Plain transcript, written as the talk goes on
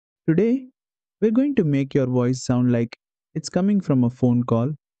Today, we're going to make your voice sound like it's coming from a phone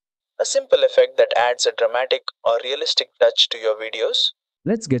call. A simple effect that adds a dramatic or realistic touch to your videos.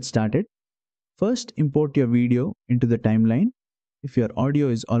 Let's get started. First, import your video into the timeline. If your audio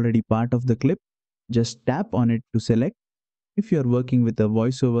is already part of the clip, just tap on it to select. If you're working with a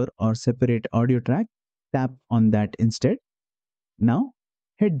voiceover or separate audio track, tap on that instead. Now,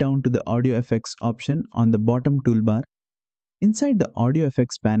 head down to the audio effects option on the bottom toolbar. Inside the audio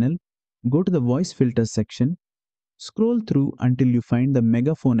effects panel, go to the voice filters section. Scroll through until you find the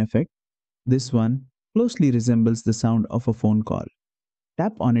megaphone effect. This one closely resembles the sound of a phone call.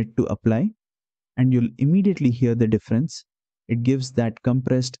 Tap on it to apply, and you'll immediately hear the difference. It gives that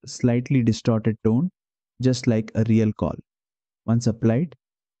compressed, slightly distorted tone, just like a real call. Once applied,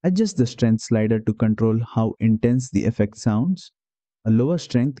 adjust the strength slider to control how intense the effect sounds. A lower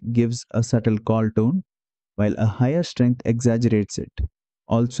strength gives a subtle call tone, while a higher strength exaggerates it.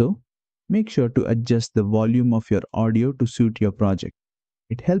 Also, make sure to adjust the volume of your audio to suit your project.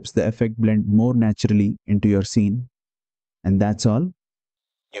 It helps the effect blend more naturally into your scene. And that's all.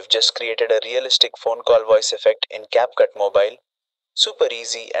 You've just created a realistic phone call voice effect in CapCut Mobile. Super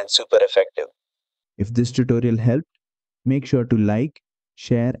easy and super effective. If this tutorial helped, make sure to like,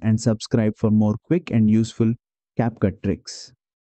 share, and subscribe for more quick and useful CapCut tricks.